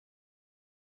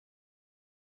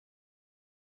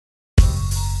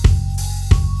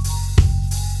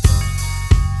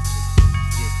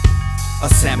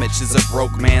sandwich is a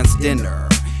broke man's dinner.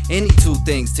 Any two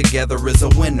things together is a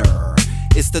winner.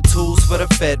 It's the tools for the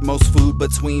fed, most food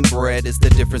between bread is the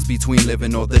difference between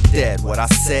living or the dead. What I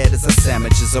said is a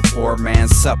sandwich is a poor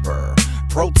man's supper.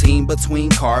 Protein between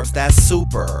carbs, that's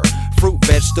super. Fruit,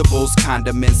 vegetables,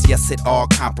 condiments, yes it all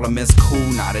compliments.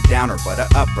 Cool, not a downer but a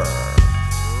upper.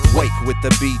 Wake with the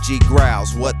BG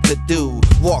growls, what to do?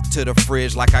 Walk to the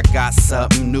fridge like I got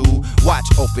something new. Watch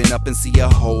open up and see a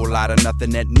whole lot of nothing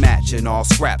that match. And all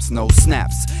scraps, no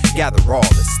snaps. Gather all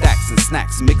the stacks and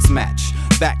snacks, mix match.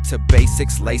 Back to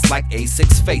basics, lace like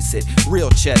A6, face it. Real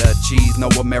cheddar cheese, no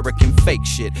American fake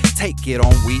shit. Take it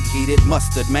on wheat, heated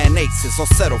mustard, mayonnaise. Or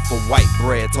settle for white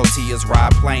bread, tortillas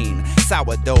ride plain.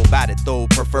 Sourdough, battered though,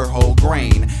 prefer whole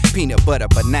grain. Peanut butter,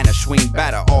 banana, swing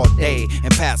batter all day.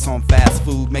 And pass on fast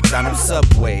food, McDonald's,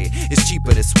 Subway. It's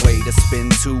cheaper this way to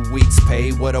spend 2 weeks'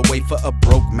 pay. What a way for a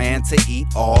broke man to eat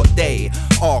all day.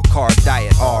 All carb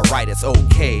diet, alright, it's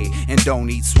okay. And don't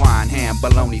eat swine, ham,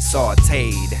 bologna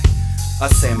sauteed. A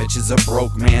sandwich is a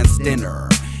broke man's dinner.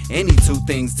 Any two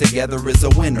things together is a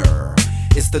winner.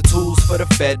 It's the tools for the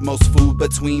fed, most food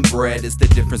between bread is the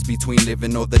difference between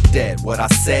living or the dead. What I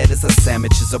said is a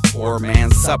sandwich is a poor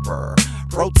man's supper.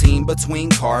 Protein between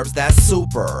carbs, that's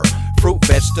super. Fruit,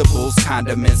 vegetables,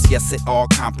 condiments, yes it all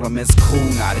compliments. Cool,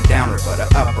 not a downer but a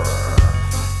upper.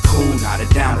 Cool, not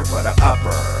a downer but a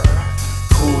upper.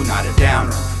 Cool, not a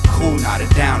downer. Cool, not a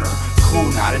downer.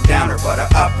 Cool, not a downer but a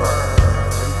upper.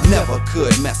 Never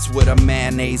could mess with a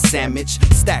mayonnaise sandwich.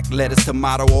 Stack lettuce,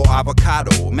 tomato, or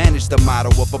avocado. Manage the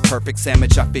model of a perfect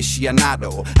sandwich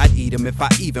aficionado. I'd eat 'em if I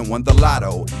even won the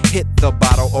lotto. Hit the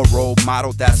bottle or role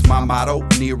model, that's my motto.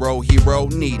 Nero, hero,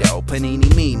 Nito, panini,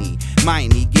 meanie,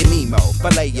 miney, gimme mo.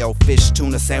 Filet-o, fish,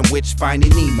 tuna sandwich,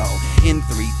 finding Nemo. In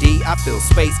 3D, I feel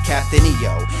space Captain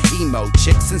EO. Emo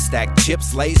chicks and stack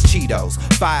chips, Lay's Cheetos.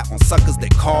 Fire on suckers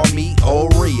that call me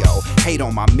Oreo. Hate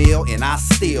on my meal and I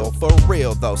steal, for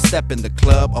real though. Step in the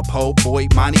club, a po' boy,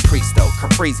 Monte Cristo,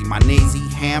 Caprese,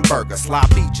 Manese, hamburger,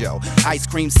 sloppy Joe, ice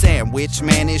cream sandwich,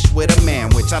 manish with a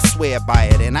manwich. I swear by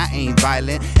it and I ain't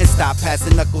violent. And stop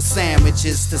passing knuckle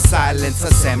sandwiches to silence.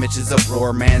 A sandwich is a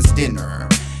poor man's dinner.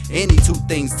 Any two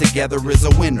things together is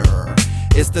a winner.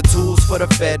 It's the tools for the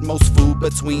fed, most food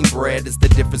between bread is the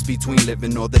difference between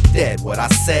living or the dead. What I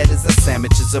said is a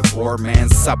sandwich is a poor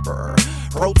man's supper.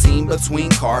 Protein between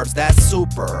carbs, that's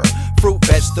super. Fruit,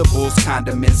 vegetables,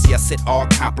 condiments, yes it all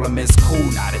compliments.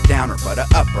 Cool, not a downer but a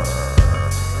upper.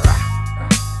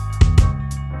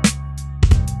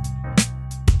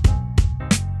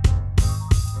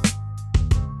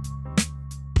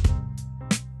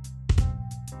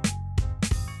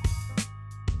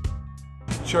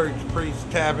 Church,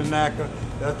 priest, tabernacle,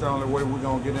 that's the only way we're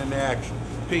gonna get into action.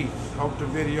 Peace. Hope the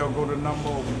video go to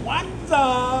 #1.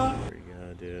 There you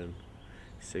go, dude.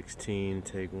 16,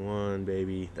 take one,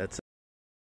 baby. That's